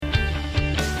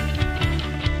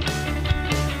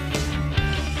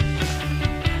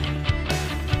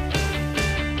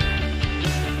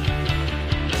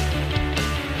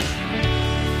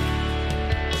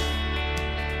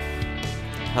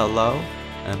Hello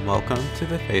and welcome to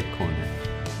the Faith Corner.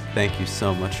 Thank you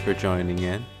so much for joining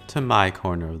in to my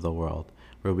corner of the world,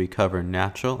 where we cover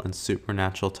natural and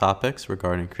supernatural topics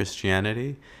regarding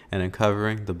Christianity and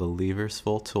uncovering the believer's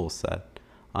full tool set.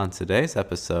 On today's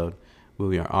episode,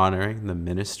 we are honoring the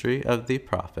ministry of the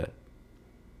prophet.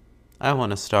 I want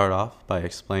to start off by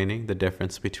explaining the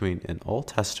difference between an Old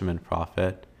Testament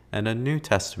prophet and a New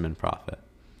Testament prophet.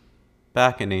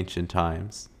 Back in ancient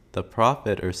times, the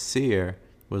prophet or seer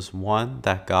was one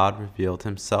that God revealed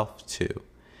himself to.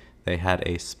 They had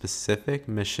a specific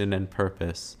mission and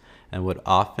purpose and would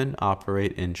often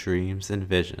operate in dreams and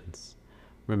visions.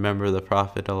 Remember the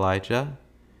prophet Elijah?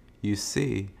 You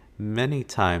see, many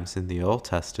times in the Old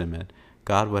Testament,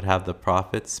 God would have the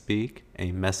prophet speak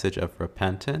a message of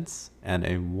repentance and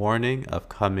a warning of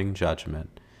coming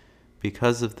judgment.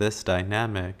 Because of this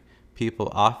dynamic,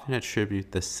 people often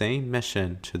attribute the same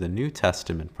mission to the New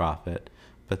Testament prophet,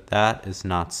 but that is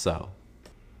not so.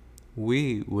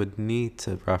 We would need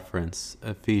to reference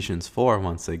Ephesians 4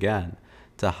 once again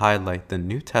to highlight the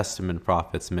New Testament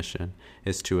prophet's mission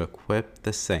is to equip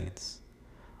the saints.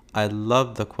 I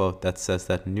love the quote that says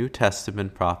that New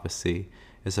Testament prophecy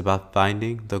is about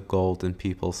finding the gold in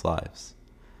people's lives.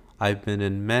 I've been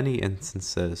in many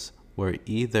instances where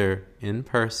either in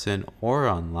person or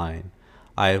online,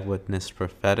 I have witnessed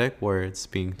prophetic words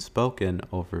being spoken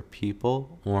over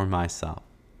people or myself.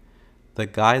 The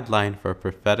guideline for a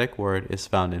prophetic word is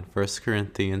found in 1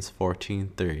 Corinthians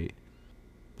 14:3.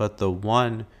 But the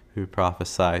one who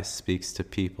prophesies speaks to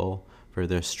people for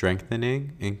their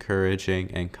strengthening,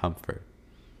 encouraging, and comfort.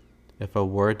 If a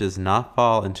word does not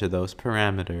fall into those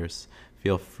parameters,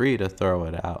 feel free to throw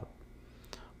it out.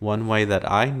 One way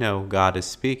that I know God is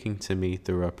speaking to me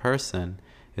through a person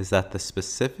is that the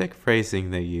specific phrasing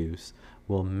they use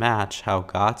will match how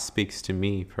God speaks to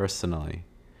me personally.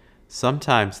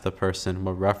 Sometimes the person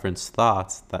will reference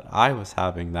thoughts that I was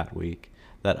having that week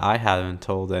that I haven't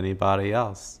told anybody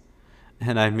else.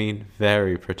 And I mean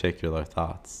very particular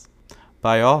thoughts.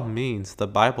 By all means, the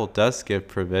Bible does give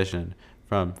provision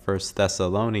from 1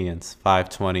 Thessalonians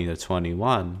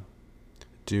 5:20-21.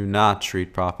 Do not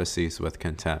treat prophecies with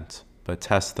contempt, but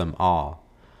test them all.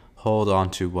 Hold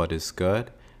on to what is good,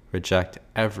 reject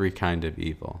every kind of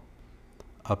evil.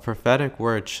 A prophetic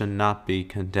word should not be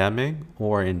condemning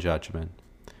or in judgment.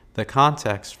 The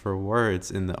context for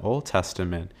words in the Old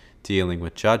Testament dealing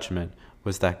with judgment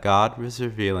was that God was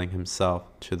revealing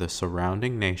himself to the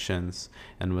surrounding nations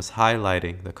and was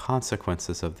highlighting the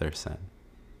consequences of their sin.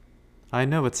 I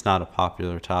know it's not a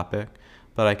popular topic,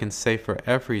 but I can say for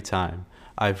every time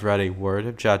I've read a word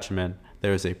of judgment,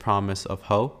 there is a promise of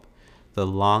hope, the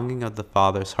longing of the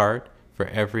Father's heart for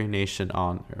every nation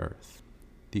on earth.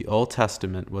 The Old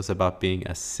Testament was about being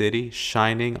a city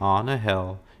shining on a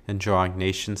hill and drawing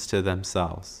nations to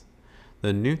themselves.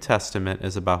 The New Testament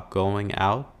is about going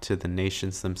out to the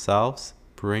nations themselves,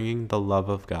 bringing the love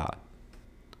of God.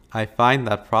 I find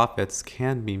that prophets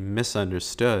can be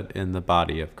misunderstood in the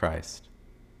body of Christ.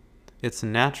 It's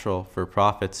natural for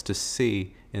prophets to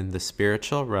see in the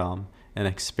spiritual realm and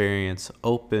experience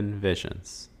open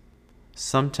visions.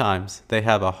 Sometimes they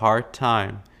have a hard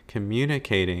time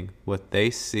communicating what they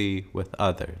see with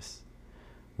others.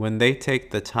 When they take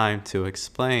the time to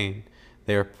explain,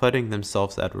 they are putting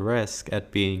themselves at risk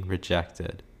at being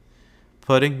rejected,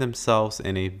 putting themselves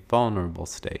in a vulnerable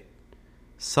state.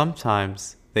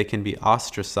 Sometimes they can be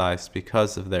ostracized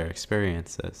because of their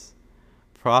experiences.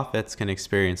 Prophets can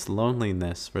experience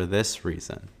loneliness for this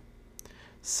reason.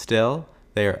 Still,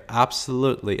 they are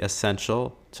absolutely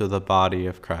essential to the body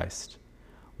of Christ.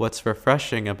 What's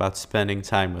refreshing about spending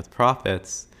time with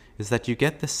prophets is that you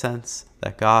get the sense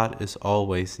that God is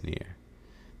always near,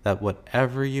 that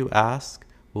whatever you ask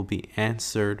will be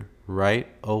answered right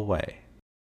away.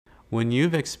 When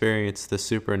you've experienced the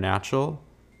supernatural,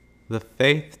 the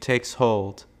faith takes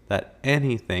hold that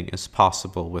anything is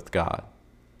possible with God.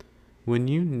 When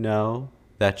you know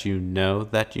that you know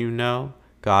that you know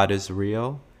God is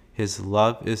real, His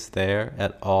love is there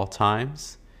at all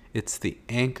times, it's the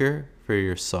anchor for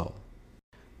your soul.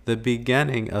 The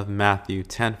beginning of Matthew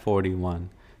 10:41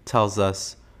 tells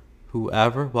us,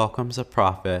 whoever welcomes a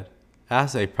prophet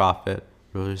as a prophet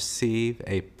will receive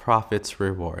a prophet's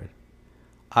reward.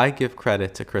 I give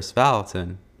credit to Chris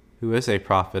Valentin, who is a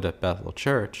prophet at Bethel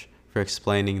Church, for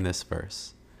explaining this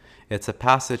verse. It's a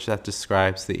passage that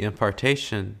describes the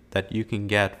impartation that you can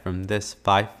get from this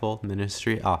fivefold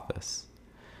ministry office.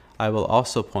 I will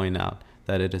also point out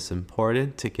that it is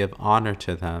important to give honor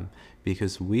to them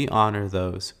because we honor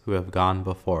those who have gone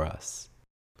before us.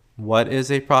 What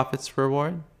is a prophet's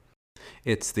reward?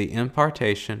 It's the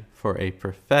impartation for a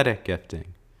prophetic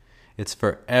gifting. It's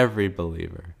for every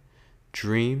believer.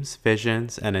 Dreams,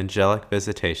 visions, and angelic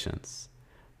visitations.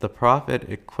 The prophet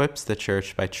equips the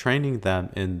church by training them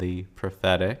in the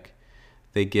prophetic.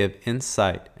 They give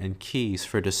insight and keys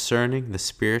for discerning the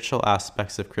spiritual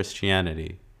aspects of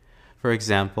Christianity. For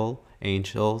example,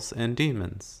 angels and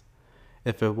demons.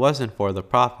 If it wasn't for the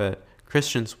prophet,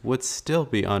 Christians would still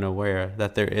be unaware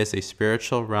that there is a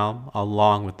spiritual realm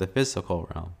along with the physical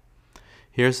realm.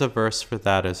 Here's a verse for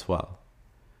that as well.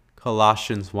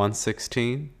 Colossians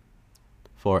 1:16,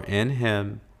 "For in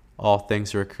him all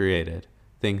things were created,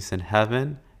 things in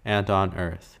heaven and on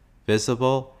earth,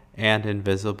 visible and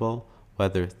invisible,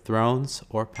 whether thrones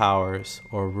or powers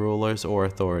or rulers or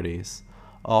authorities.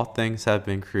 All things have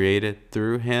been created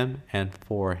through him and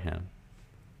for him."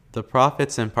 The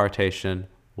prophet's impartation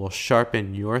will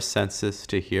sharpen your senses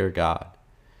to hear God.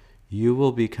 You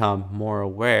will become more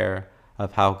aware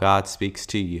of how God speaks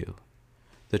to you.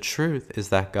 The truth is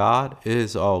that God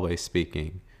is always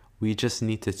speaking. We just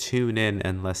need to tune in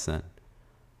and listen.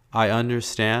 I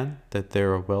understand that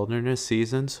there are wilderness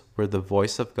seasons where the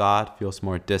voice of God feels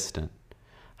more distant.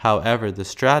 However, the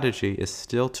strategy is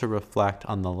still to reflect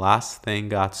on the last thing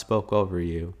God spoke over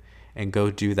you and go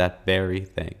do that very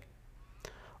thing.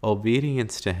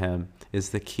 Obedience to Him is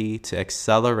the key to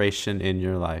acceleration in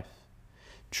your life.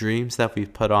 Dreams that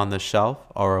we've put on the shelf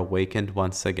are awakened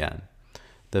once again.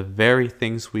 The very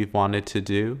things we've wanted to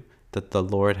do that the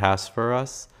Lord has for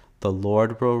us, the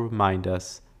Lord will remind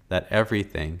us that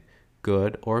everything,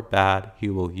 good or bad, He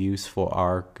will use for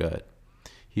our good.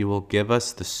 He will give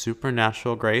us the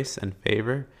supernatural grace and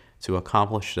favor to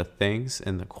accomplish the things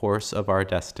in the course of our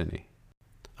destiny.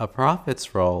 A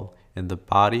prophet's role in the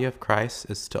body of Christ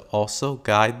is to also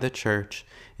guide the church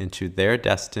into their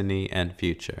destiny and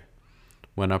future.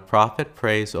 When a prophet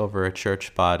prays over a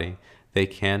church body, they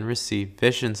can receive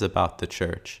visions about the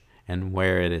church and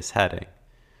where it is heading.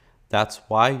 That's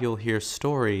why you'll hear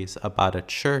stories about a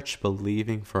church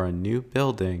believing for a new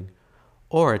building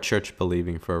or a church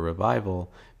believing for a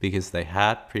revival because they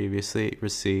had previously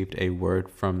received a word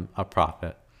from a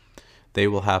prophet. They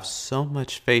will have so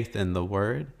much faith in the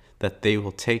word that they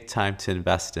will take time to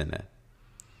invest in it.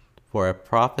 For a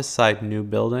prophesied new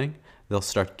building, they'll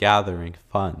start gathering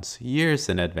funds years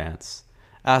in advance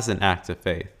as an act of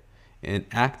faith and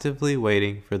actively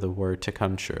waiting for the word to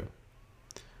come true.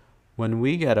 When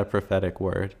we get a prophetic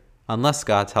word, unless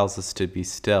God tells us to be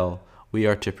still, we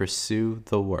are to pursue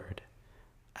the word.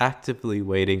 Actively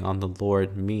waiting on the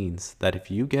Lord means that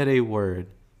if you get a word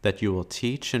that you will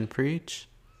teach and preach,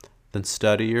 then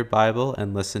study your Bible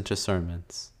and listen to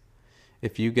sermons.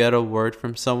 If you get a word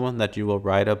from someone that you will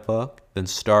write a book, then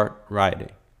start writing.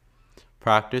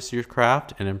 Practice your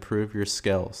craft and improve your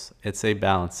skills. It's a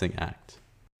balancing act.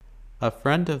 A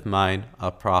friend of mine,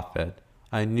 a prophet,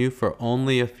 I knew for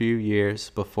only a few years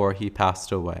before he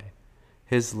passed away.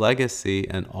 His legacy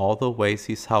and all the ways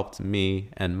he's helped me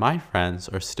and my friends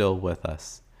are still with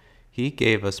us. He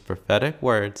gave us prophetic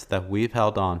words that we've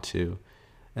held on to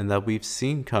and that we've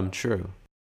seen come true.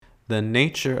 The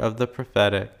nature of the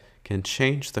prophetic can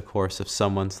change the course of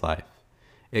someone's life.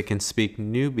 It can speak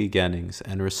new beginnings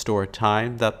and restore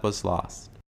time that was lost.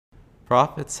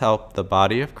 Prophets help the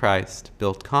body of Christ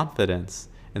build confidence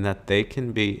in that they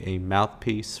can be a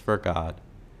mouthpiece for God,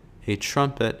 a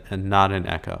trumpet and not an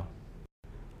echo.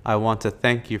 I want to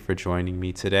thank you for joining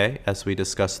me today as we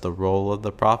discuss the role of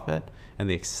the prophet and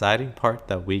the exciting part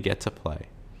that we get to play.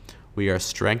 We are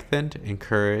strengthened,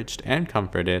 encouraged, and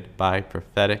comforted by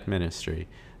prophetic ministry.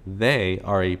 They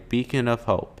are a beacon of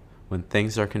hope when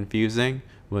things are confusing,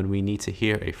 when we need to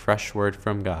hear a fresh word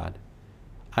from God.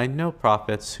 I know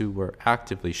prophets who were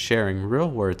actively sharing real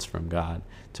words from God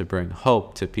to bring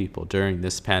hope to people during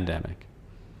this pandemic.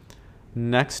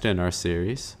 Next in our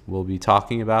series, we'll be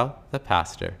talking about the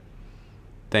pastor.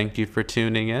 Thank you for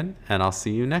tuning in, and I'll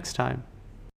see you next time.